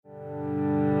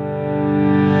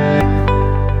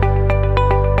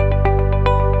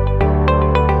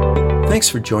Thanks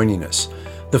for joining us.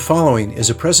 The following is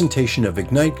a presentation of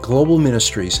Ignite Global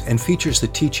Ministries and features the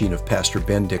teaching of Pastor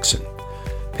Ben Dixon.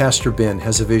 Pastor Ben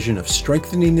has a vision of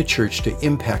strengthening the church to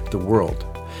impact the world.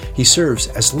 He serves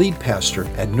as lead pastor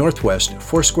at Northwest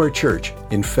Foursquare Church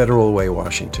in Federal Way,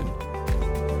 Washington.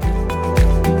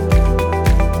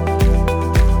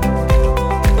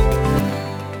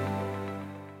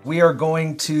 We are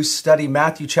going to study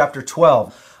Matthew chapter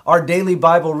 12. Our daily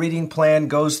Bible reading plan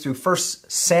goes through 1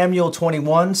 Samuel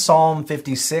 21, Psalm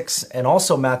 56, and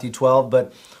also Matthew 12,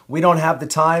 but we don't have the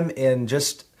time in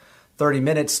just 30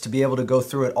 minutes to be able to go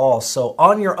through it all. So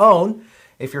on your own,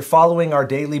 if you're following our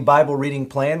daily Bible reading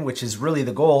plan, which is really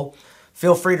the goal,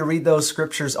 feel free to read those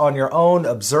scriptures on your own,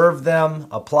 observe them,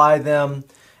 apply them,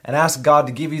 and ask God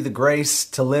to give you the grace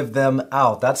to live them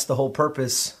out. That's the whole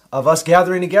purpose of us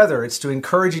gathering together. It's to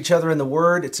encourage each other in the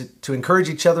Word. It's to encourage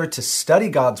each other to study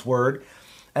God's Word.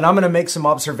 And I'm going to make some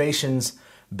observations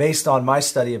based on my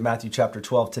study of Matthew chapter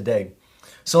 12 today.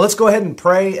 So let's go ahead and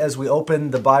pray as we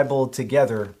open the Bible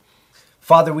together.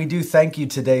 Father, we do thank you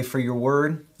today for your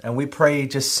Word. And we pray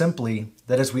just simply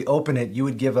that as we open it, you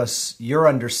would give us your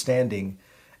understanding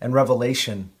and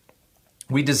revelation.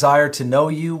 We desire to know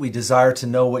you. We desire to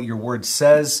know what your Word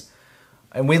says.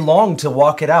 And we long to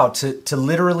walk it out, to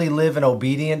literally live in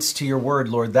obedience to your word,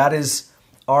 Lord. That is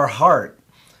our heart.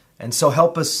 And so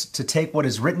help us to take what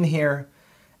is written here,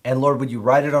 and Lord, would you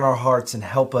write it on our hearts and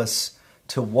help us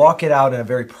to walk it out in a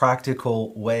very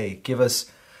practical way. Give us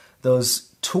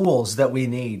those tools that we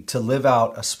need to live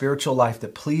out a spiritual life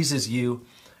that pleases you,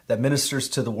 that ministers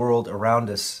to the world around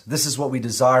us. This is what we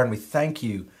desire, and we thank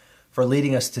you for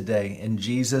leading us today. In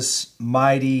Jesus'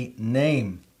 mighty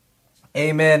name.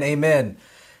 Amen, amen.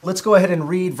 Let's go ahead and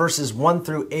read verses 1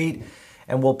 through 8,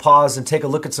 and we'll pause and take a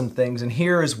look at some things. And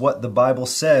here is what the Bible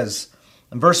says.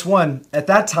 In verse 1, at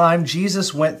that time,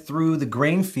 Jesus went through the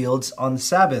grain fields on the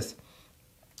Sabbath,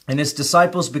 and his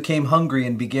disciples became hungry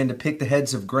and began to pick the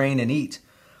heads of grain and eat.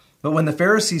 But when the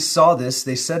Pharisees saw this,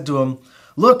 they said to him,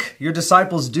 "Look, your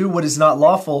disciples do what is not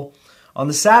lawful on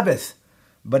the Sabbath."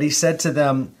 But he said to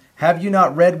them, "Have you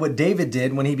not read what David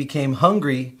did when he became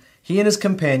hungry, he and his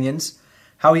companions,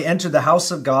 how he entered the house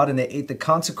of God and they ate the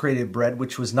consecrated bread,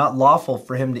 which was not lawful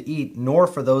for him to eat, nor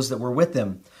for those that were with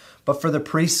him, but for the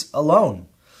priests alone?"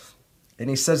 And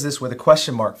he says this with a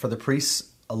question mark, for the priests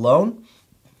alone?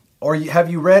 Or have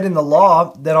you read in the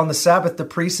law that on the Sabbath the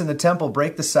priests in the temple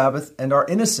break the Sabbath and are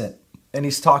innocent? And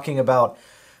he's talking about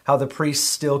how the priests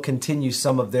still continue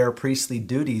some of their priestly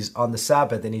duties on the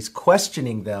Sabbath. And he's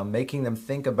questioning them, making them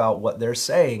think about what they're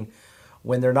saying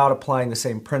when they're not applying the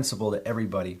same principle to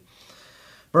everybody.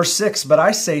 Verse 6, but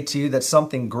I say to you that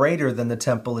something greater than the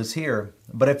temple is here.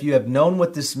 But if you have known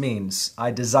what this means,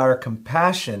 I desire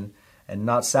compassion and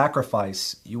not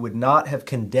sacrifice, you would not have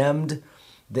condemned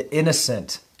the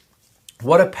innocent.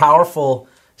 What a powerful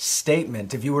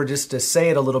statement. If you were just to say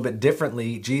it a little bit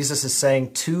differently, Jesus is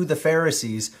saying to the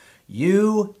Pharisees,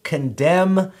 you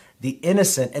condemn the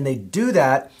innocent, and they do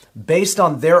that based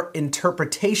on their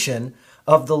interpretation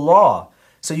of the law.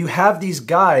 So you have these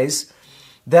guys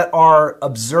that are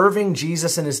observing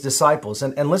Jesus and his disciples.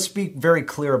 And let's be very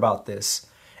clear about this.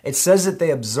 It says that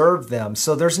they observed them.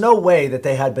 So there's no way that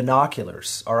they had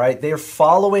binoculars, all right? They're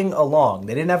following along.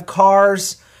 They didn't have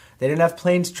cars. They didn't have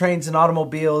planes, trains, and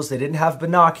automobiles. They didn't have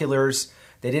binoculars.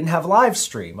 They didn't have live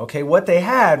stream, okay? What they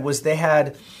had was they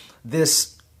had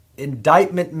this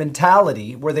indictment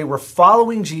mentality where they were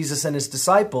following Jesus and his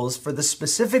disciples for the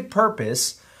specific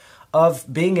purpose of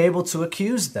being able to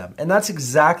accuse them. And that's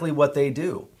exactly what they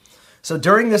do. So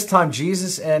during this time,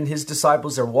 Jesus and his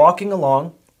disciples are walking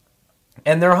along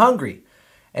and they're hungry.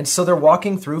 And so they're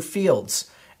walking through fields.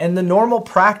 And the normal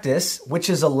practice, which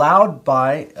is allowed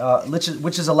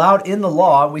which is allowed in the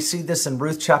law, we see this in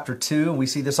Ruth chapter 2, and we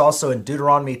see this also in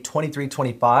Deuteronomy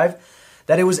 23:25,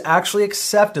 that it was actually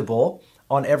acceptable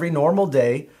on every normal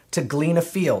day to glean a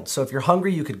field. So if you're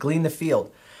hungry, you could glean the field.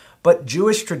 But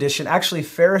Jewish tradition, actually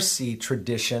Pharisee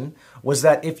tradition, was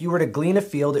that if you were to glean a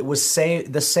field, it was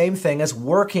the same thing as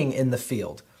working in the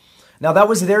field. Now that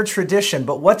was their tradition,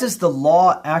 but what does the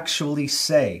law actually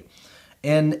say?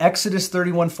 In Exodus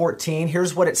 31:14,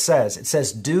 here's what it says. It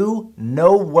says, do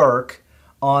no work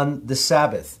on the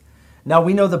Sabbath. Now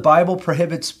we know the Bible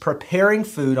prohibits preparing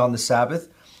food on the Sabbath,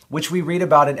 which we read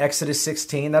about in Exodus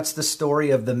 16. That's the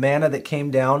story of the manna that came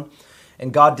down.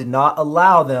 And God did not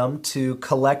allow them to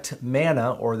collect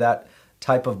manna or that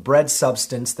type of bread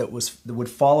substance that would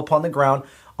fall upon the ground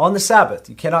on the Sabbath.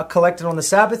 You cannot collect it on the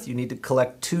Sabbath. You need to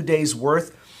collect 2 days'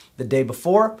 worth the day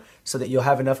before so that you'll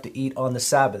have enough to eat on the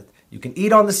Sabbath. You can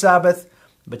eat on the Sabbath,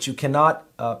 but you cannot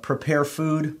prepare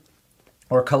food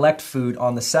or collect food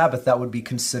on the Sabbath, that would be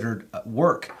considered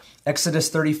work.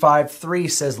 Exodus 35:3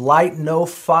 says, light no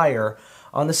fire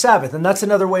on the Sabbath. And that's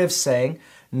another way of saying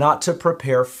not to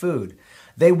prepare food.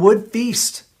 They would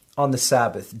feast on the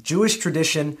Sabbath. Jewish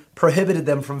tradition prohibited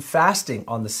them from fasting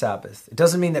on the Sabbath. It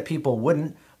doesn't mean that people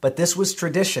wouldn't, but this was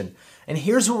tradition. And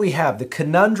here's what we have, the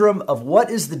conundrum of what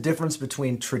is the difference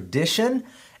between tradition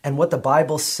and what the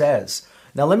Bible says.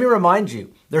 Now, let me remind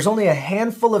you, there's only a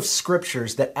handful of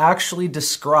scriptures that actually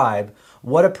describe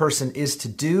what a person is to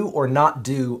do or not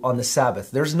do on the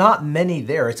Sabbath. There's not many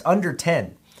there. It's under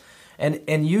 10.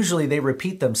 And usually they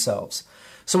repeat themselves.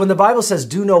 So when the Bible says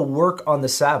do no work on the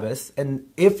Sabbath, and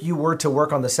if you were to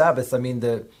work on the Sabbath, I mean,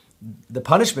 the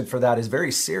punishment for that is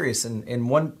very serious. And in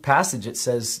one passage, it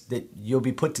says that you'll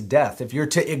be put to death. If you're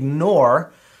to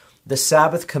ignore the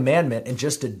Sabbath commandment and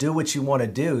just to do what you want to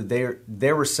do,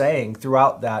 they were saying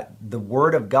throughout that the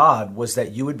word of God was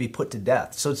that you would be put to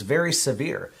death. So it's very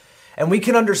severe. And we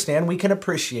can understand, we can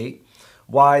appreciate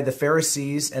why the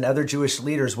Pharisees and other Jewish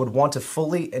leaders would want to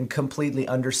fully and completely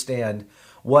understand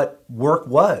what work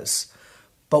was.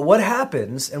 But what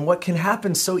happens, and what can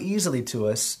happen so easily to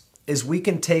us, is we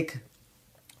can take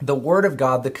the word of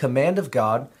God, the command of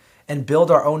God, and build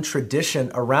our own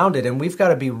tradition around it. And we've got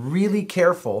to be really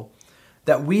careful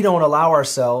that we don't allow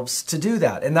ourselves to do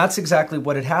that. And that's exactly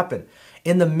what had happened.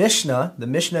 In the Mishnah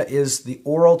is the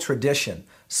oral tradition.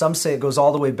 Some say it goes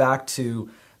all the way back to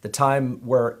the time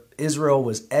where Israel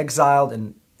was exiled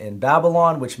in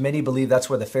Babylon, which many believe that's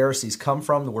where the Pharisees come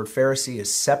from. The word Pharisee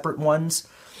is separate ones.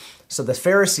 So the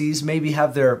Pharisees maybe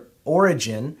have their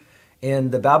origin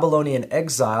in the Babylonian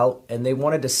exile, and they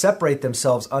wanted to separate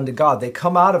themselves unto God. They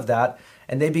come out of that,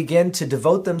 and they begin to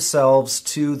devote themselves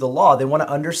to the law. They want to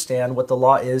understand what the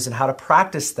law is and how to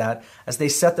practice that as they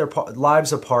set their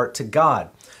lives apart to God.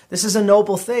 This is a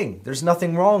noble thing. There's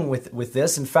nothing wrong with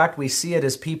this. In fact, we see it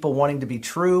as people wanting to be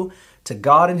true to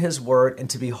God and His Word and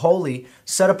to be holy,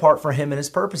 set apart for Him and His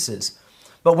purposes.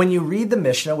 But when you read the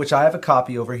Mishnah, which I have a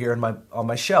copy over here on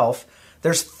my shelf,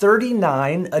 there's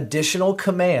 39 additional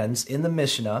commands in the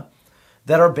Mishnah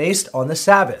that are based on the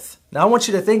Sabbath. Now, I want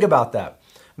you to think about that.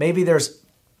 Maybe there's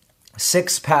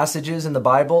 6 passages in the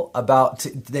Bible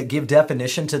that give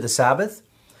definition to the Sabbath,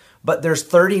 but there's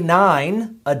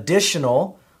 39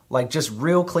 additional, like just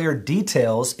real clear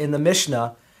details in the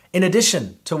Mishnah in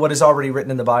addition to what is already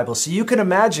written in the Bible. So you can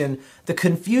imagine the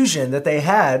confusion that they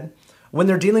had when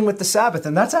they're dealing with the Sabbath.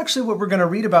 And that's actually what we're going to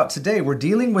read about today. We're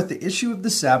dealing with the issue of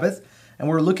the Sabbath, and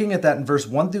we're looking at that in verse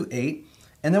 1 through 8.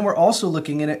 And then we're also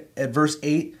looking at it at verse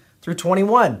 8 through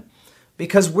 21,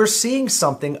 because we're seeing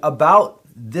something about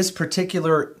this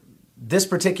particular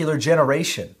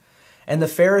generation. And the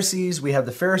Pharisees, we have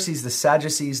the Pharisees, the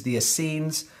Sadducees, the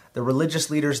Essenes, the religious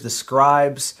leaders, the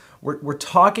scribes. We're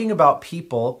talking about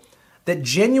people that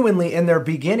genuinely in their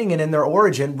beginning and in their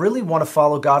origin really want to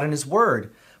follow God and His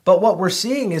Word. But what we're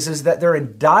seeing is that they're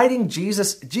indicting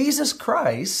Jesus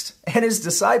Christ and His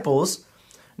disciples,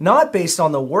 not based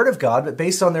on the Word of God, but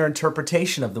based on their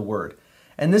interpretation of the Word.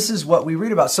 And this is what we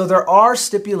read about. So there are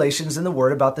stipulations in the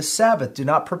Word about the Sabbath. Do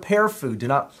not prepare food. Do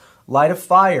not light a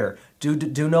fire.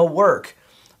 Do no work.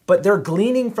 But they're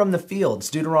gleaning from the fields.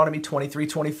 Deuteronomy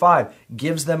 23:25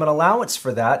 gives them an allowance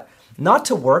for that, not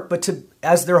to work, but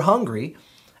as they're hungry.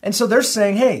 And so they're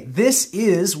saying, hey, this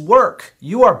is work.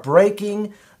 You are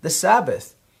breaking the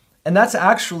Sabbath. And that's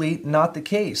actually not the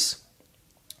case.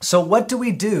 So what do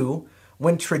we do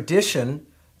when tradition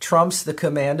trumps the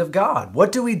command of God?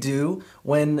 What do we do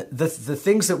when the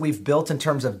things that we've built in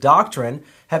terms of doctrine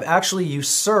have actually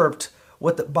usurped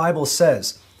what the Bible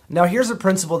says? Now, here's a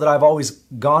principle that I've always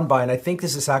gone by, and I think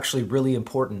this is actually really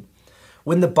important.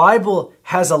 When the Bible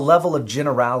has a level of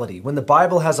generality, when the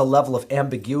Bible has a level of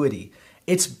ambiguity,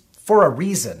 it's for a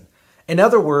reason. In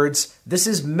other words, this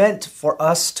is meant for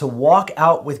us to walk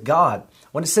out with God.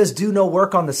 When it says do no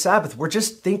work on the Sabbath, we're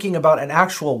just thinking about an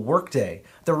actual work day.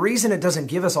 The reason it doesn't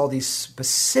give us all these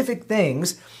specific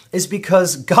things is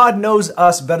because God knows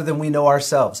us better than we know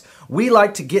ourselves. We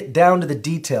like to get down to the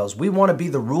details. We want to be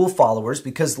the rule followers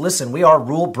because, listen, we are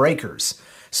rule breakers.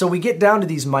 So we get down to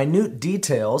these minute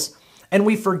details and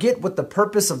we forget what the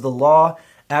purpose of the law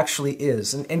actually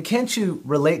is. And can't you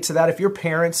relate to that? If you're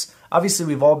parents, obviously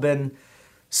we've all been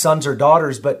sons or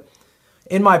daughters, but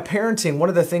in my parenting, one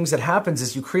of the things that happens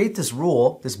is you create this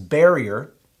rule, this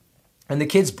barrier, and the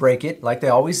kids break it like they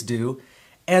always do,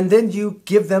 and then you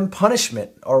give them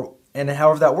punishment, and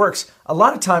however that works. A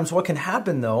lot of times what can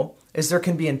happen, though, is there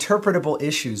can be interpretable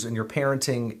issues in your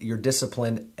parenting, your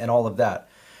discipline, and all of that.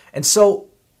 And so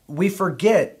we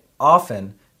forget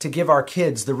often to give our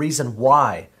kids the reason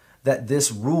why that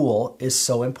this rule is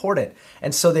so important.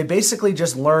 And so they basically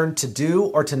just learn to do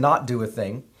or to not do a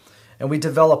thing. And we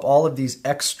develop all of these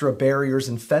extra barriers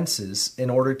and fences in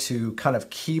order to kind of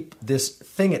keep this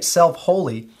thing itself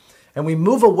holy. And we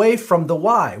move away from the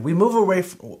why. We move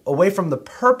away from the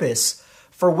purpose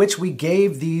for which we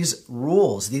gave these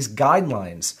rules, these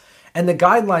guidelines. And the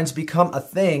guidelines become a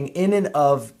thing in and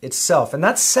of itself. And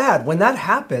that's sad. When that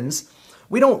happens,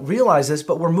 we don't realize this,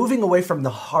 but we're moving away from the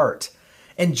heart.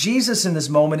 And Jesus in this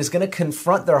moment is going to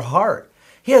confront their heart.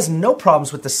 He has no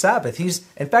problems with the Sabbath.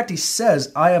 In fact, he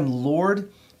says, I am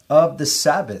Lord of the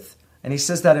Sabbath. And he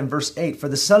says that in verse 8, for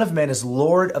the Son of Man is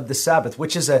Lord of the Sabbath,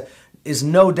 which is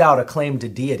no doubt a claim to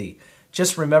deity.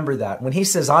 Just remember that. When he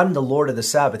says, I'm the Lord of the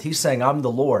Sabbath, he's saying, I'm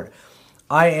the Lord.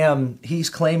 He's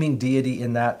claiming deity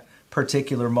in that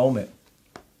particular moment.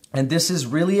 And this is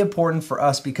really important for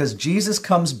us because Jesus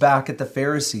comes back at the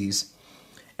Pharisees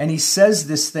and he says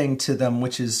this thing to them,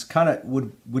 which is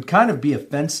would kind of be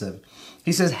offensive.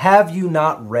 He says, have you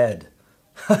not read?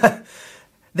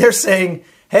 They're saying,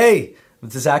 hey,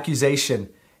 with this accusation,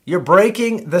 you're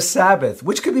breaking the Sabbath,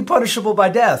 which could be punishable by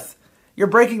death. You're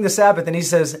breaking the Sabbath. And he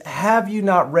says, have you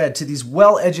not read, to these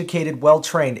well-educated,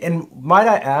 well-trained? And might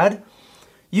I add,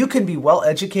 you can be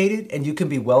well-educated and you can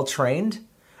be well-trained,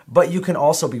 but you can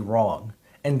also be wrong.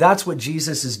 And that's what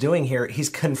Jesus is doing here. He's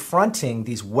confronting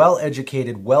these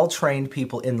well-educated, well-trained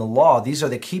people in the law. These are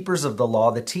the keepers of the law,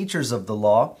 the teachers of the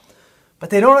law, but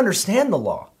they don't understand the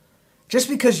law. Just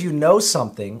because you know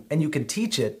something and you can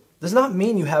teach it does not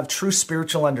mean you have true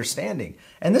spiritual understanding.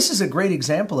 And this is a great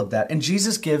example of that. And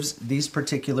Jesus gives these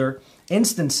particular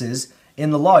instances in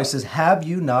the law. He says, have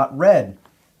you not read?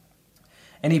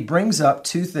 And he brings up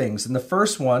two things. And the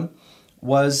first one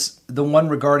was the one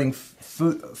regarding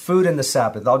food and the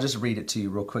Sabbath. I'll just read it to you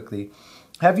real quickly.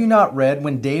 Have you not read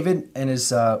when David and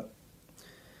his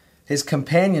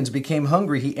companions became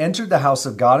hungry, he entered the house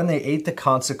of God and they ate the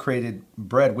consecrated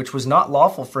bread, which was not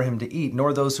lawful for him to eat,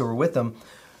 nor those who were with him,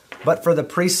 but for the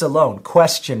priests alone? ?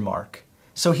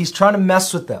 So he's trying to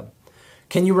mess with them.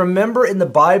 Can you remember in the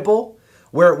Bible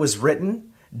where it was written,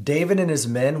 David and his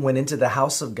men went into the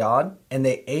house of God and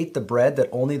they ate the bread that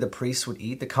only the priests would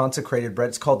eat, the consecrated bread.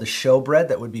 It's called the showbread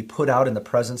that would be put out in the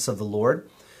presence of the Lord.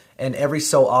 And every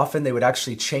so often they would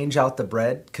actually change out the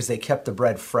bread because they kept the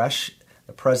bread fresh,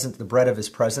 the bread of his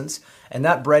presence. And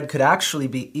that bread could actually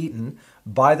be eaten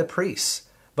by the priests,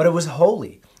 but it was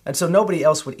holy. And so nobody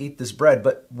else would eat this bread.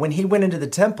 But when he went into the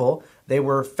temple, they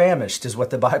were famished, is what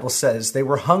the Bible says. They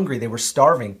were hungry. They were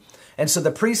starving. And so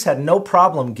the priests had no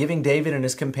problem giving David and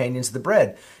his companions the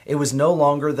bread. It was no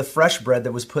longer the fresh bread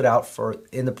that was put out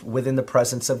within the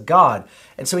presence of God.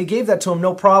 And so he gave that to them,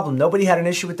 no problem. Nobody had an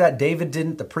issue with that. David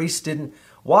didn't. The priests didn't.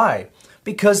 Why?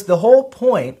 Because the whole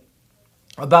point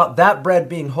about that bread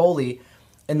being holy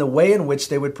and the way in which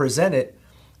they would present it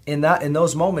in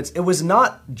those moments, it was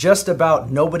not just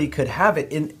about nobody could have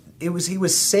it. He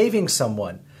was saving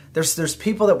someone. There's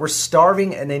people that were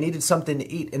starving and they needed something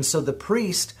to eat. And so the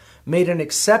priest made an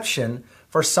exception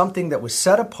for something that was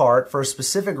set apart for a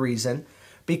specific reason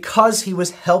because he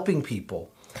was helping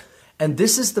people. And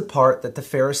this is the part that the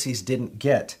Pharisees didn't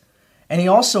get. And he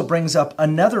also brings up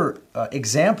another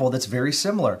example that's very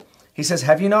similar. He says,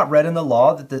 have you not read in the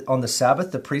law that on the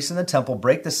Sabbath, the priests in the temple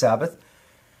break the Sabbath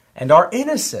and are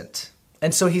innocent?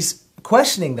 And so he's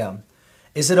questioning them.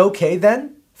 Is it okay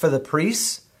then for the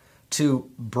priests to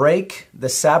break the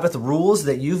Sabbath rules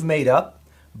that you've made up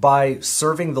by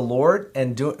serving the Lord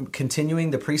and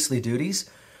continuing the priestly duties?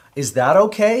 Is that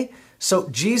okay? So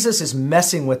Jesus is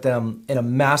messing with them in a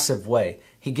massive way.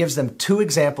 He gives them two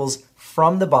examples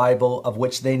from the Bible of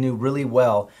which they knew really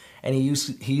well. And he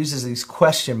uses these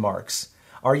question marks.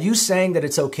 Are you saying that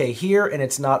it's okay here and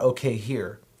it's not okay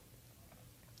here?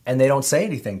 And they don't say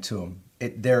anything to him.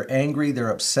 They're angry,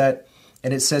 they're upset.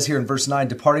 And it says here in verse 9,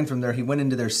 departing from there, he went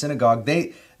into their synagogue.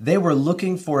 They were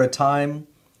looking for a time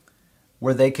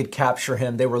where they could capture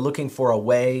him. They were looking for a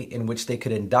way in which they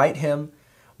could indict him,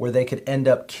 where they could end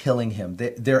up killing him.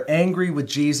 They're angry with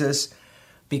Jesus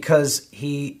because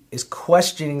he is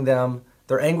questioning them.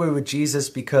 They're angry with Jesus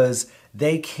because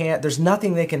there's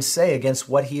nothing they can say against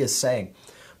what he is saying.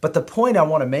 But the point I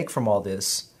want to make from all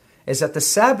this is that the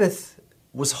Sabbath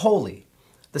was holy.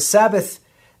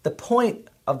 The point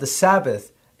of the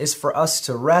Sabbath is for us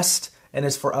to rest and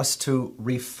is for us to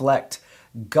reflect.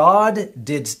 God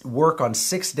did work on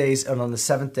 6 days, and on the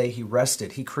seventh day he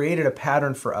rested. He created a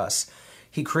pattern for us.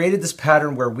 He created this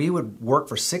pattern where we would work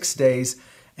for 6 days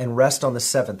and rest on the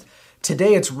seventh.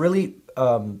 Today it's really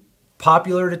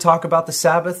popular to talk about the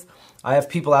Sabbath. I have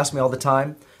people ask me all the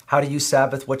time, how do you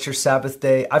Sabbath? What's your Sabbath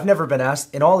day? I've never been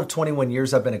asked. In all of 21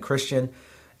 years I've been a Christian,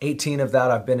 18 of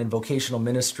that I've been in vocational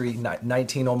ministry,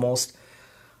 19 almost.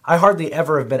 I hardly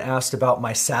ever have been asked about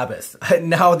my Sabbath.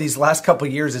 Now, these last couple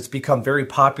of years, it's become very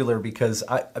popular because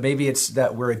maybe it's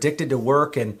that we're addicted to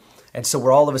work, and so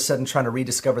we're all of a sudden trying to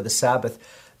rediscover the Sabbath.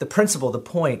 The principle, the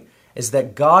point, is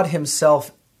that God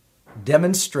himself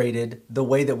demonstrated the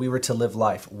way that we were to live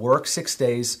life. Work 6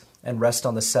 days and rest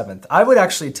on the seventh. I would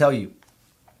actually tell you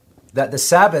that the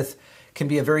Sabbath can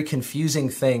be a very confusing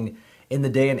thing in the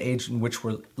day and age in which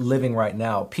we're living right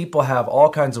now. People have all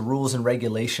kinds of rules and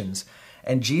regulations.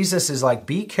 And Jesus is like,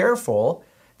 be careful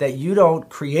that you don't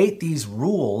create these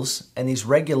rules and these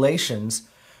regulations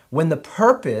when the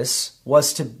purpose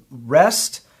was to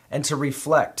rest and to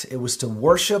reflect. It was to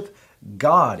worship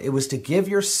God. It was to give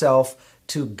yourself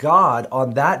to God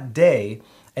on that day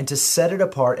and to set it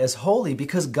apart as holy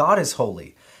because God is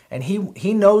holy. And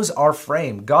He knows our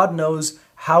frame. God knows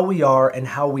how we are and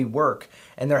how we work.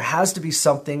 And there has to be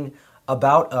something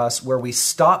about us where we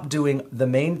stop doing the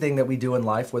main thing that we do in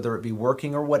life, whether it be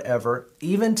working or whatever,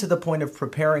 even to the point of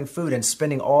preparing food and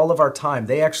spending all of our time.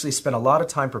 They actually spend a lot of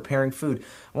time preparing food.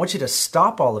 I want you to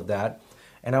stop all of that,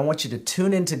 and I want you to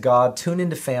tune into God, tune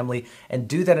into family, and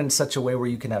do that in such a way where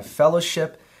you can have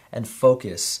fellowship and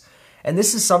focus. And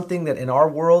this is something that in our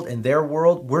world, in their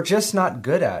world, we're just not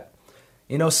good at.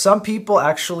 You know, some people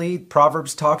actually,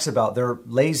 Proverbs talks about, they're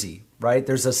lazy. Right?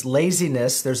 There's this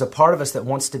laziness. There's a part of us that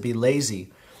wants to be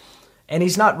lazy.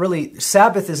 And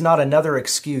Sabbath is not another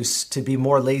excuse to be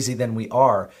more lazy than we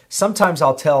are. Sometimes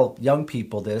I'll tell young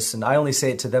people this, and I only say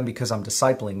it to them because I'm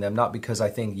discipling them, not because I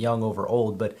think young over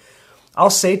old, but I'll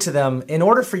say to them, in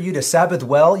order for you to Sabbath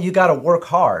well, you got to work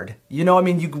hard. You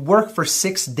work for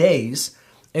 6 days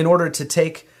in order to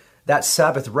take that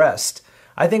Sabbath rest.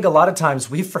 I think a lot of times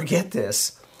we forget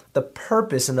this. The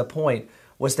purpose and the point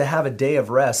was to have a day of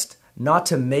rest, not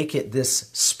to make it this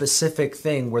specific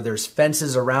thing where there's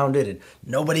fences around it and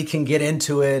nobody can get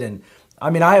into it. And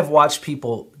I have watched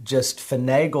people just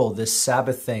finagle this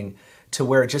Sabbath thing to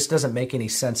where it just doesn't make any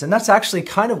sense. And that's actually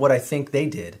kind of what I think they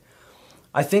did.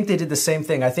 I think they did the same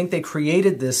thing. I think they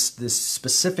created this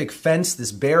specific fence,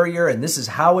 this barrier, and this is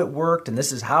how it worked and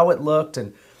this is how it looked.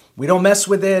 And we don't mess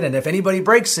with it. And if anybody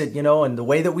breaks it, and the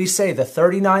way that we say the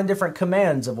 39 different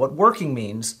commands of what working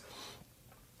means,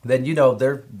 then,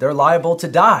 they're liable to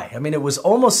die. It was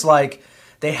almost like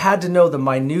they had to know the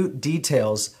minute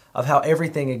details of how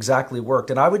everything exactly worked.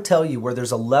 And I would tell you, where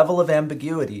there's a level of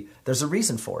ambiguity, there's a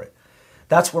reason for it.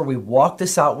 That's where we walk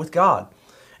this out with God.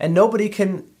 And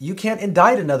you can't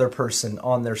indict another person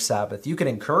on their Sabbath. You can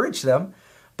encourage them,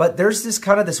 but there's this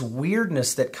kind of this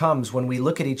weirdness that comes when we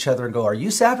look at each other and go, are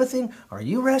you Sabbathing? Are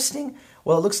you resting?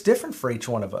 Well, it looks different for each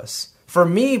one of us. For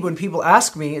me, when people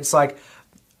ask me, it's like,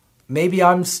 maybe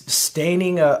I'm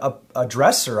staining a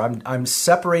dresser. I'm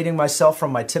separating myself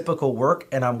from my typical work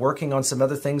and I'm working on some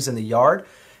other things in the yard.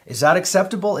 Is that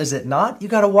acceptable? Is it not? You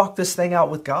got to walk this thing out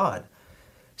with God.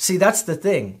 See, that's the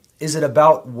thing. Is it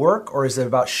about work or is it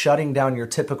about shutting down your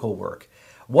typical work?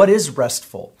 What is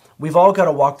restful? We've all got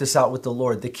to walk this out with the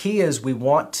Lord. The key is we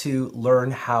want to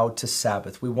learn how to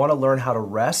Sabbath. We want to learn how to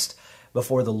rest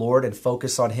before the Lord and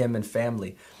focus on Him and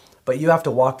family. But you have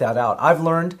to walk that out. I've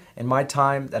learned in my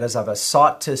time that as I've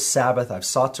sought to Sabbath, I've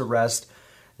sought to rest,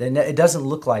 then it doesn't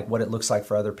look like what it looks like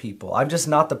for other people. I'm just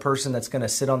not the person that's going to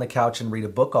sit on the couch and read a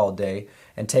book all day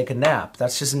and take a nap.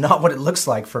 That's just not what it looks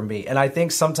like for me. And I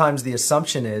think sometimes the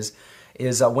assumption is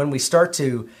when we start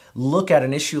to look at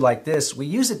an issue like this, we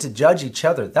use it to judge each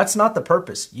other. That's not the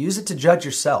purpose. Use it to judge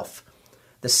yourself.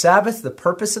 The Sabbath, the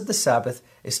purpose of the Sabbath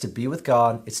is to be with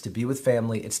God. It's to be with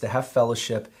family. It's to have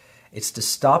fellowship. It's to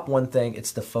stop one thing.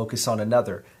 It's to focus on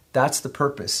another. That's the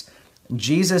purpose.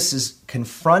 Jesus is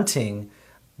confronting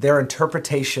their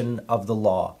interpretation of the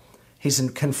law. He's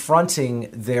confronting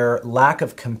their lack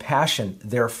of compassion,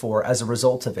 therefore, as a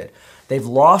result of it. They've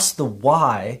lost the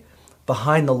why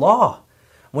behind the law.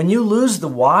 When you lose the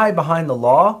why behind the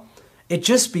law, it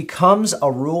just becomes a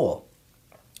rule.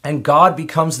 And God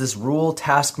becomes this rule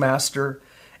taskmaster,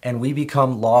 and we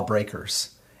become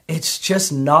lawbreakers. It's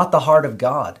just not the heart of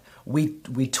God.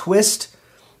 We twist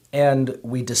and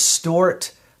we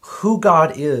distort who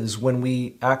God is when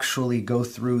we actually go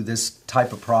through this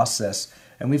type of process.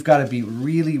 And we've got to be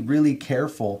really, really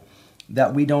careful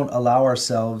that we don't allow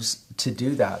ourselves to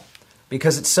do that.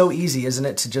 Because it's so easy, isn't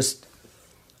it, to just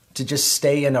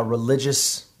stay in a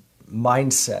religious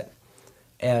mindset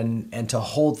and to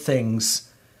hold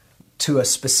things to a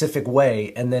specific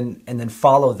way and then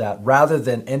follow that, rather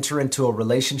than enter into a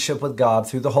relationship with God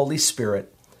through the Holy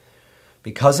Spirit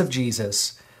because of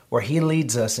Jesus, where He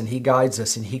leads us and He guides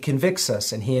us and He convicts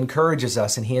us and He encourages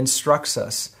us and He instructs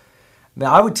us.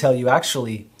 Now, I would tell you,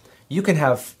 actually, You can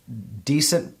have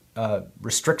decent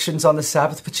restrictions on the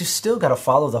Sabbath, but you still got to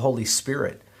follow the Holy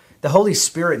Spirit. The Holy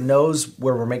Spirit knows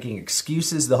where we're making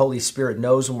excuses. The Holy Spirit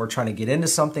knows when we're trying to get into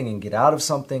something and get out of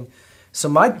something. So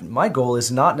my goal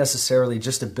is not necessarily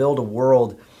just to build a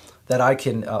world that I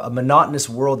can, a monotonous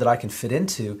world that I can fit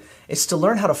into. It's to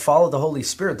learn how to follow the Holy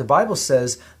Spirit. The Bible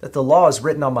says that the law is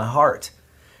written on my heart,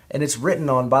 and it's written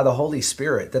on by the Holy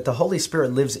Spirit, that the Holy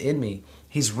Spirit lives in me.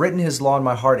 He's written his law in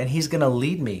my heart, and he's going to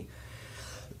lead me.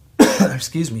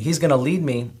 Excuse me. He's going to lead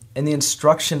me in the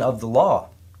instruction of the law.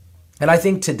 And I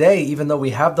think today, even though we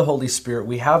have the Holy Spirit,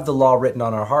 we have the law written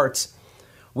on our hearts,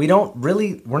 we're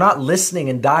not listening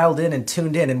and dialed in and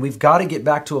tuned in. And we've got to get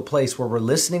back to a place where we're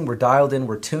listening, we're dialed in,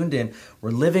 we're tuned in, we're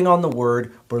living on the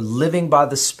Word, we're living by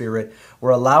the Spirit,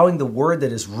 we're allowing the Word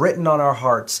that is written on our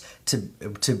hearts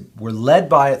we're led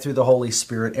by it through the Holy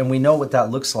Spirit, and we know what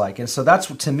that looks like. And so that's,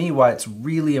 to me, why it's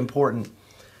really important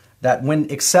that when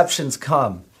exceptions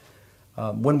come,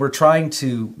 when we're trying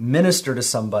to minister to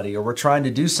somebody, or we're trying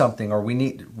to do something, or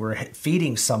we're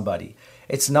feeding somebody,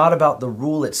 it's not about the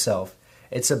rule itself.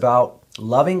 It's about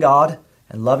loving God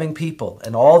and loving people.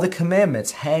 And all the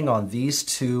commandments hang on these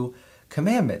two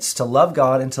commandments, to love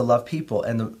God and to love people.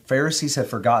 And the Pharisees had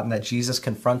forgotten that Jesus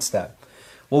confronts that.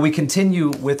 Well, we continue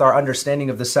with our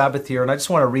understanding of the Sabbath here, and I just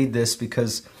want to read this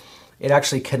because it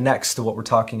actually connects to what we're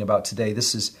talking about today.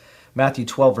 This is Matthew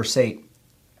 12, verse 8.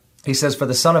 He says, "For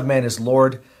the Son of Man is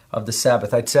Lord of the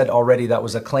Sabbath." I'd said already that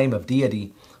was a claim of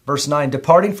deity. Verse 9,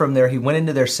 "Departing from there, he went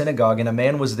into their synagogue, and a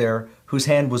man was there whose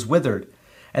hand was withered.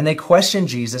 And they questioned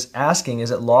Jesus, asking,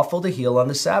 'Is it lawful to heal on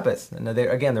the Sabbath?'" And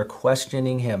they're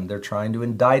questioning him. They're trying to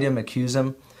indict him, accuse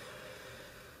him,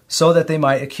 so that they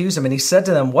might accuse him. And he said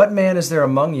to them, "What man is there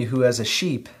among you who has a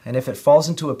sheep, and if it falls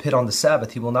into a pit on the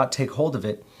Sabbath, he will not take hold of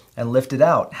it and lift it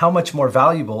out? How much more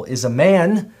valuable is a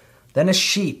man than a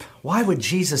sheep?" Why would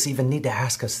Jesus even need to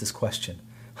ask us this question?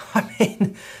 I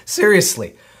mean,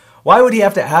 seriously, why would he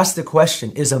have to ask the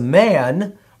question, is a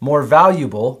man more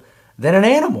valuable than an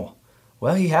animal?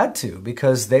 Well, he had to,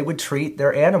 because they would treat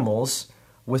their animals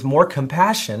with more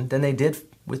compassion than they did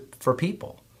for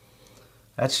people.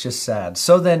 That's just sad.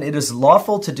 "So then it is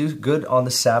lawful to do good on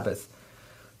the Sabbath."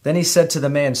 Then he said to the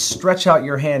man, "Stretch out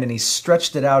your hand." And he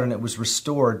stretched it out, and it was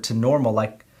restored to normal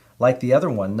like the other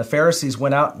one. The Pharisees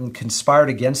went out and conspired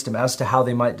against him as to how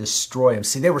they might destroy him.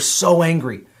 See, they were so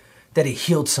angry that he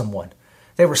healed someone.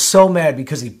 They were so mad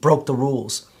because he broke the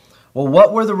rules. Well,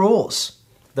 what were the rules?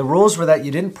 The rules were that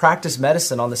you didn't practice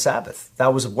medicine on the Sabbath.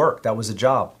 That was work. That was a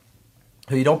job.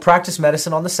 So you don't practice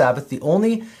medicine on the Sabbath. The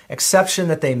only exception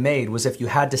that they made was if you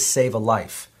had to save a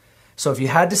life. So if you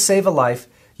had to save a life,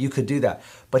 you could do that.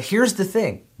 But here's the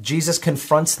thing. Jesus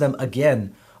confronts them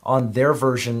again on their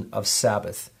version of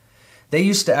Sabbath. They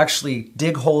used to actually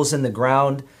dig holes in the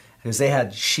ground because they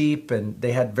had sheep and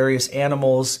they had various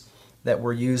animals that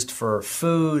were used for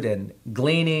food and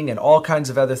gleaning and all kinds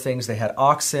of other things. They had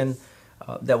oxen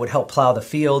that would help plow the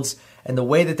fields. And the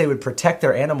way that they would protect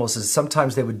their animals is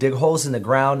sometimes they would dig holes in the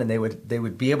ground, and they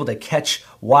would be able to catch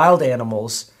wild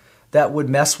animals that would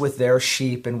mess with their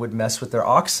sheep and would mess with their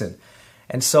oxen.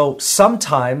 And so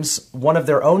sometimes one of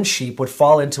their own sheep would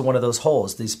fall into one of those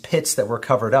holes, these pits that were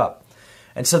covered up.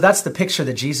 And so that's the picture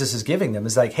that Jesus is giving them,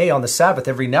 is like, hey, on the Sabbath,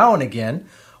 every now and again,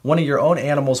 one of your own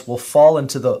animals will fall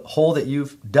into the hole that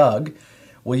you've dug.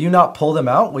 Will you not pull them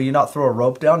out? Will you not throw a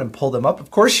rope down and pull them up? Of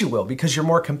course you will, because you're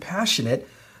more compassionate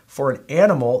for an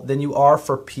animal than you are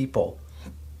for people.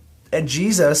 And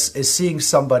Jesus is seeing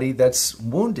somebody that's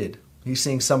wounded. He's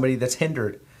seeing somebody that's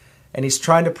hindered. And he's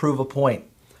trying to prove a point,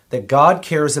 that God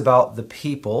cares about the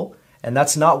people, and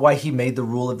that's not why he made the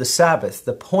rule of the Sabbath.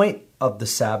 The point of the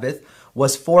Sabbath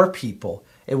was for people.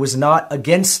 It was not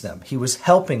against them. He was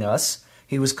helping us.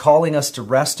 He was calling us to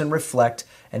rest and reflect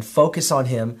and focus on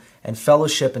him and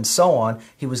fellowship and so on.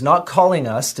 He was not calling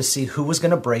us to see who was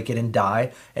going to break it and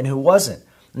die and who wasn't.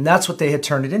 And that's what they had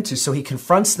turned it into. So he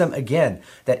confronts them again,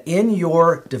 that in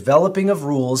your developing of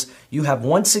rules, you have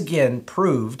once again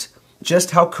proved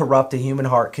just how corrupt a human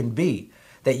heart can be.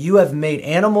 That you have made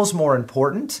animals more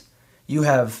important. You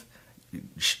have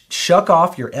shuck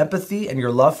off your empathy and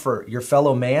your love for your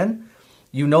fellow man.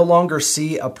 You no longer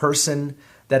see a person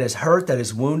that is hurt, that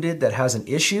is wounded, that has an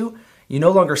issue. You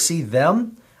no longer see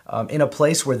them in a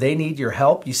place where they need your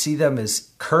help. You see them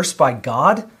as cursed by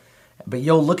God. But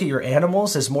you'll look at your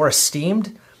animals as more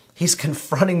esteemed. He's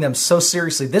confronting them so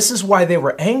seriously. This is why they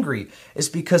were angry, is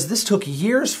because this took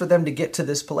years for them to get to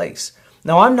this place.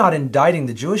 Now, I'm not indicting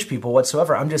the Jewish people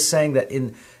whatsoever. I'm just saying that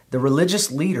in the religious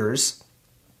leaders,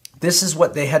 this is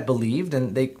what they had believed,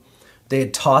 and they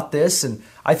had taught this, and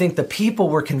I think the people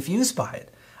were confused by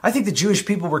it. I think the Jewish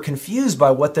people were confused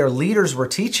by what their leaders were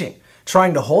teaching,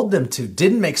 trying to hold them to.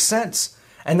 Didn't make sense.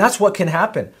 And that's what can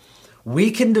happen.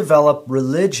 We can develop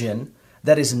religion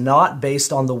that is not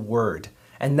based on the word.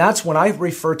 And that's when I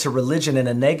refer to religion in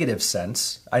a negative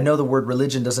sense. I know the word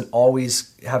religion doesn't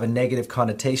always have a negative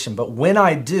connotation, but when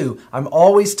I do, I'm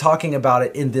always talking about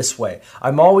it in this way.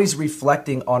 I'm always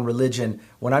reflecting on religion.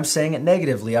 When I'm saying it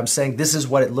negatively, I'm saying this is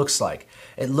what it looks like.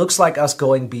 It looks like us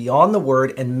going beyond the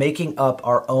word and making up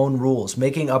our own rules,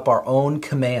 making up our own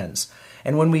commands.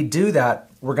 And when we do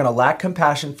that, we're going to lack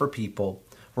compassion for people.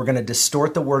 We're going to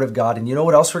distort the word of God. And you know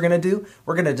what else we're going to do?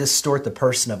 We're going to distort the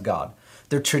person of God.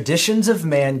 The traditions of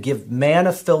man give man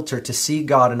a filter to see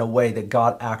God in a way that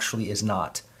God actually is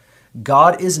not.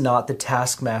 God is not the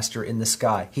taskmaster in the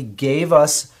sky. He gave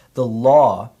us the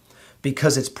law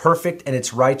because it's perfect and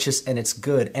it's righteous and it's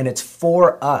good and it's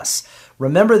for us.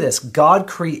 Remember this, God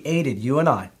created you and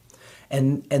I,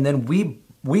 and then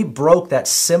we broke that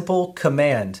simple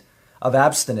command of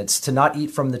abstinence to not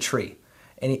eat from the tree.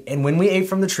 And when we ate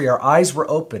from the tree, our eyes were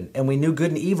open and we knew good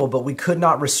and evil, but we could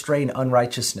not restrain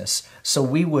unrighteousness. So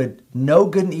we would know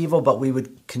good and evil, but we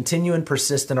would continue and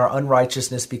persist in our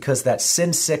unrighteousness because that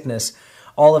sin sickness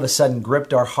all of a sudden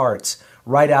gripped our hearts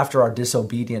right after our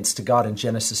disobedience to God in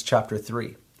Genesis chapter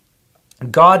 3.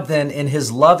 God then, in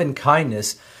his love and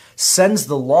kindness, sends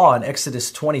the law in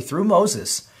Exodus 20 through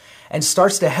Moses and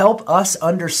starts to help us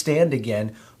understand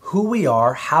again who we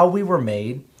are, how we were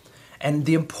made, and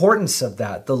the importance of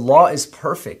that. The law is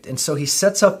perfect. And so he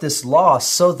sets up this law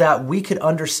so that we could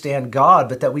understand God,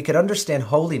 but that we could understand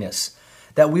holiness,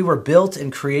 that we were built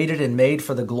and created and made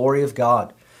for the glory of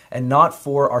God and not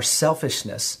for our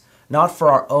selfishness, not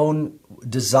for our own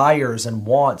desires and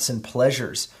wants and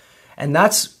pleasures. And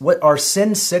that's what our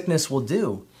sin sickness will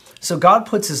do. So God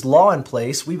puts his law in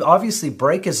place. We obviously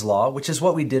break his law, which is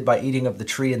what we did by eating of the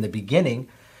tree in the beginning.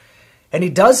 And he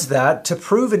does that to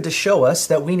prove and to show us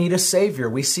that we need a Savior.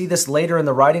 We see this later in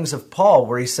the writings of Paul,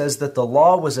 where he says that the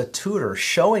law was a tutor,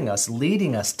 showing us,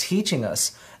 leading us, teaching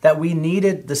us that we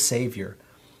needed the Savior.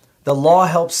 The law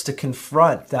helps to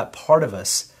confront that part of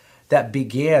us that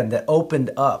began, that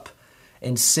opened up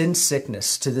in sin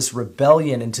sickness to this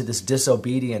rebellion and to this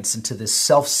disobedience and to this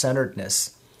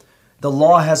self-centeredness. The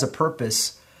law has a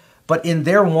purpose, but in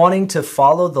their wanting to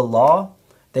follow the law,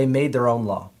 they made their own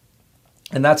law.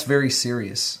 And that's very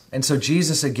serious. And so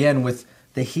Jesus, again, with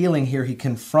the healing here, he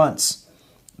confronts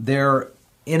their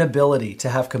inability to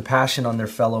have compassion on their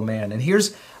fellow man. And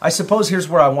I suppose here's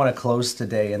where I want to close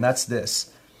today, and that's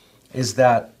this, is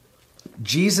that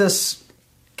Jesus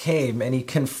came and he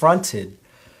confronted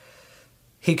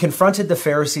the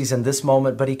Pharisees in this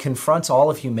moment, but he confronts all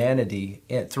of humanity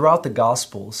throughout the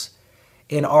Gospels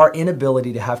in our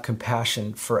inability to have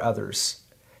compassion for others.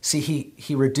 See,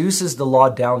 he reduces the law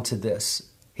down to this.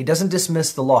 He doesn't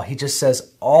dismiss the law. He just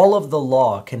says all of the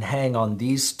law can hang on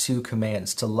these two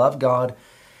commands, to love God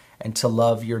and to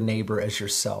love your neighbor as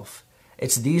yourself.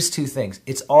 It's these two things.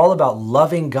 It's all about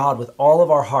loving God with all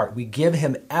of our heart. We give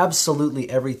him absolutely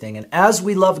everything. And as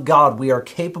we love God, we are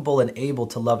capable and able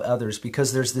to love others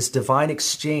because there's this divine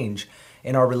exchange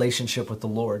in our relationship with the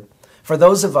Lord. For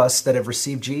those of us that have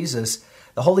received Jesus,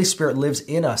 the Holy Spirit lives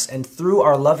in us, and through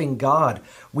our loving God,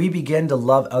 we begin to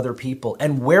love other people.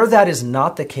 And where that is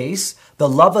not the case, the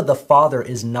love of the Father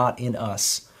is not in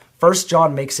us. 1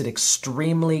 John makes it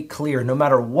extremely clear, no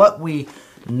matter what we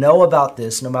know about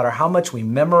this, no matter how much we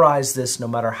memorize this, no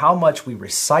matter how much we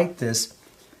recite this,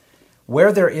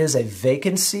 where there is a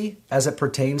vacancy as it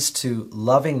pertains to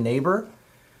loving neighbor,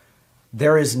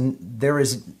 there is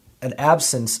an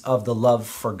absence of the love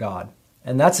for God.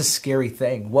 And that's a scary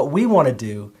thing. What we want to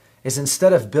do is,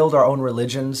 instead of build our own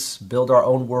religions, build our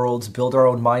own worlds, build our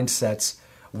own mindsets,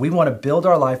 we want to build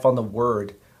our life on the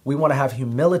Word. We want to have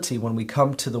humility when we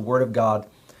come to the Word of God.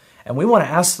 And we want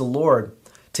to ask the Lord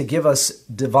to give us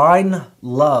divine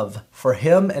love for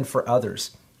him and for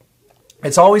others.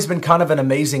 It's always been kind of an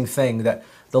amazing thing that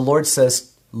the Lord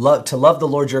says to love the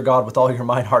Lord your God with all your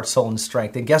mind, heart, soul, and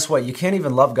strength. And guess what? You can't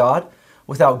even love God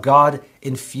without God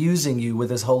infusing you with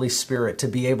his Holy Spirit to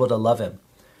be able to love him.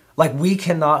 Like, we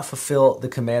cannot fulfill the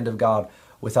command of God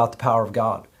without the power of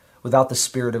God, without the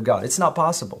Spirit of God. It's not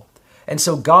possible. And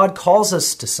so God calls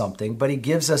us to something, but he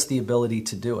gives us the ability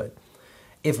to do it.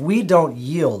 If we don't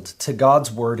yield to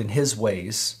God's word and his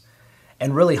ways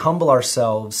and really humble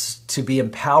ourselves to be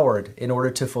empowered in order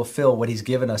to fulfill what he's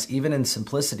given us, even in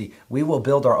simplicity, we will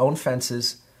build our own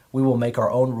fences, we will make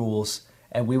our own rules,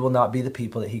 and we will not be the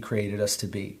people that he created us to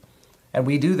be. And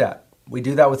we do that. We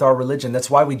do that with our religion. That's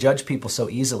why we judge people so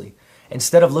easily.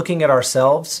 Instead of looking at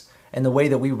ourselves and the way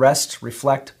that we rest,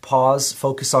 reflect, pause,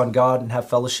 focus on God, and have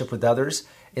fellowship with others,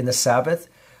 in the Sabbath,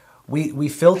 we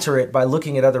filter it by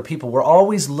looking at other people. We're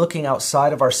always looking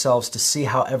outside of ourselves to see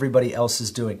how everybody else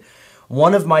is doing.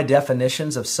 One of my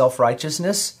definitions of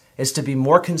self-righteousness is to be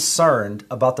more concerned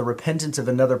about the repentance of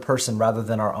another person rather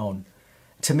than our own.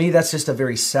 To me, that's just a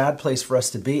very sad place for us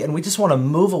to be. And we just want to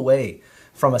move away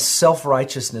from a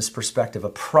self-righteousness perspective, a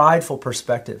prideful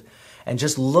perspective, and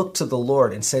just look to the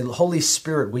Lord and say, Holy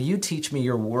Spirit, will you teach me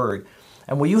your word?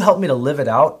 And will you help me to live it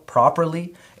out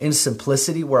properly in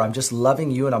simplicity where I'm just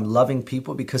loving you and I'm loving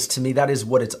people? Because to me, that is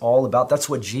what it's all about. That's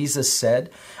what Jesus said.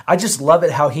 I just love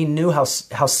it how he knew how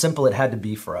simple it had to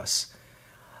be for us.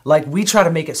 Like we try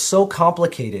to make it so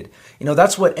complicated.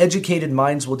 That's what educated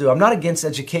minds will do. I'm not against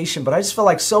education, but I just feel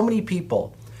like so many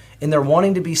people in their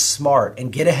wanting to be smart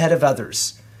and get ahead of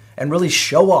others and really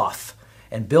show off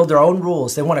and build their own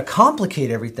rules, they want to complicate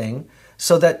everything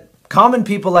so that common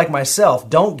people like myself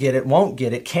don't get it, won't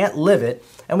get it, can't live it,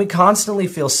 and we constantly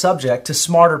feel subject to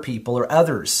smarter people or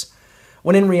others.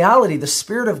 When in reality, the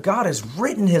Spirit of God has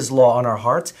written His law on our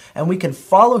hearts, and we can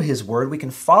follow His word, we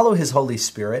can follow His Holy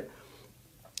Spirit,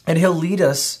 and He'll lead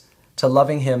us to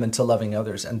loving Him and to loving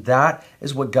others. And that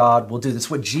is what God will do. That's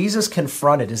what Jesus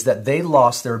confronted, is that they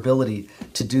lost their ability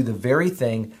to do the very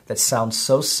thing that sounds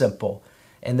so simple.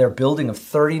 And their building of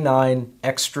 39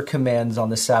 extra commands on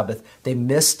the Sabbath, they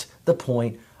missed the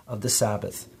point of the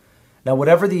Sabbath. Now,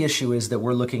 whatever the issue is that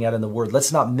we're looking at in the Word,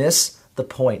 let's not miss the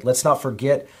point. Let's not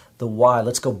forget the why.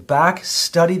 Let's go back,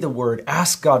 study the Word,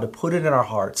 ask God to put it in our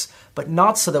hearts, but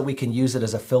not so that we can use it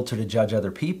as a filter to judge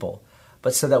other people,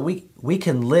 but so that we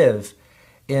can live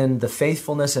in the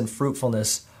faithfulness and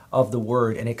fruitfulness of the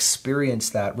Word and experience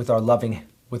that with our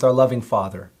loving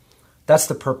Father. That's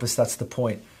the purpose, that's the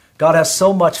point. God has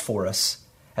so much for us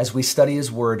as we study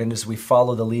His Word and as we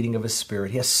follow the leading of His Spirit.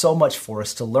 He has so much for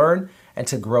us to learn and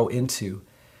to grow into.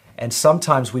 And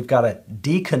sometimes we've got to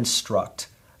deconstruct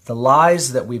the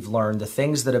lies that we've learned, the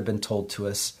things that have been told to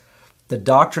us, the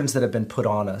doctrines that have been put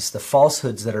on us, the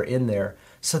falsehoods that are in there,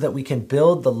 so that we can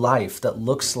build the life that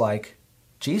looks like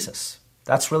Jesus.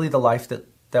 That's really the life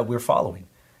that we're following.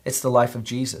 It's the life of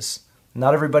Jesus.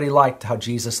 Not everybody liked how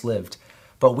Jesus lived,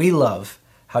 but we love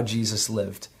how Jesus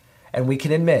lived. And we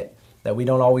can admit that we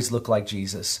don't always look like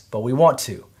Jesus, but we want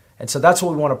to. And so that's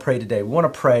what we want to pray today. We want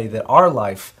to pray that our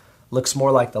life looks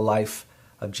more like the life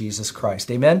of Jesus Christ.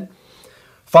 Amen?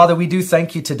 Father, we do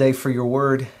thank you today for your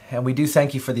word, and we do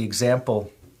thank you for the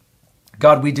example.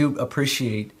 God, we do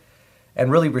appreciate and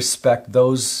really respect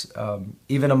those,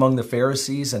 even among the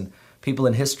Pharisees and people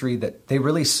in history, that they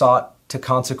really sought to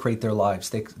consecrate their lives.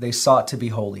 They sought to be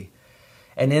holy.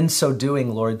 And in so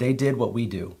doing, Lord, they did what we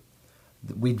do.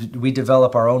 We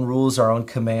develop our own rules, our own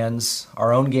commands,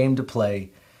 our own game to play,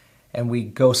 and we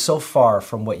go so far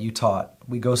from what you taught.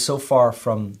 We go so far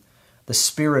from the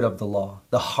spirit of the law,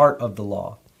 the heart of the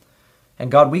law. And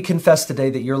God, we confess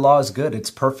today that your law is good, it's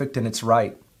perfect, and it's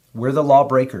right. We're the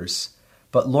lawbreakers.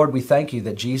 But Lord, we thank you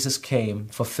that Jesus came,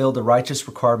 fulfilled the righteous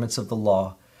requirements of the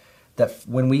law, that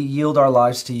when we yield our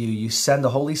lives to you, you send the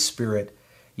Holy Spirit.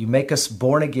 You make us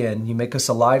born again. You make us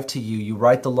alive to you. You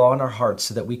write the law in our hearts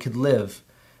so that we could live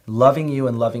loving you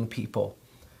and loving people.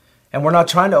 And we're not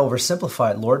trying to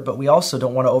oversimplify it, Lord, but we also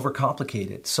don't want to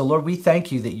overcomplicate it. So, Lord, we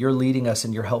thank you that you're leading us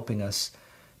and you're helping us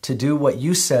to do what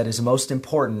you said is most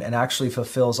important and actually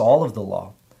fulfills all of the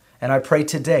law. And I pray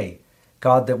today,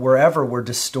 God, that wherever we're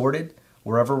distorted,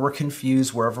 wherever we're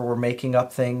confused, wherever we're making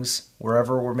up things,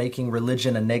 wherever we're making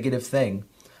religion a negative thing,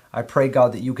 I pray,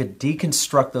 God, that you could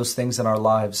deconstruct those things in our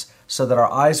lives so that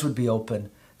our eyes would be open,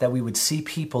 that we would see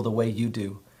people the way you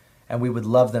do, and we would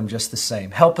love them just the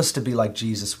same. Help us to be like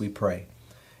Jesus, we pray.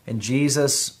 In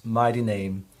Jesus' mighty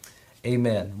name,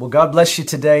 amen. Well, God bless you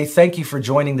today. Thank you for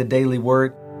joining the Daily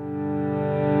Word.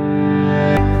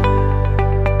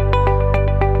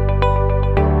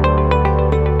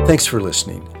 Thanks for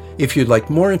listening. If you'd like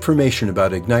more information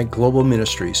about Ignite Global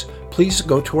Ministries, please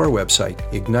go to our website,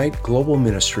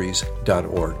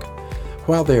 igniteglobalministries.org.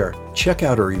 While there, check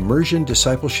out our Immersion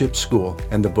Discipleship School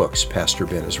and the books Pastor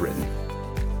Ben has written.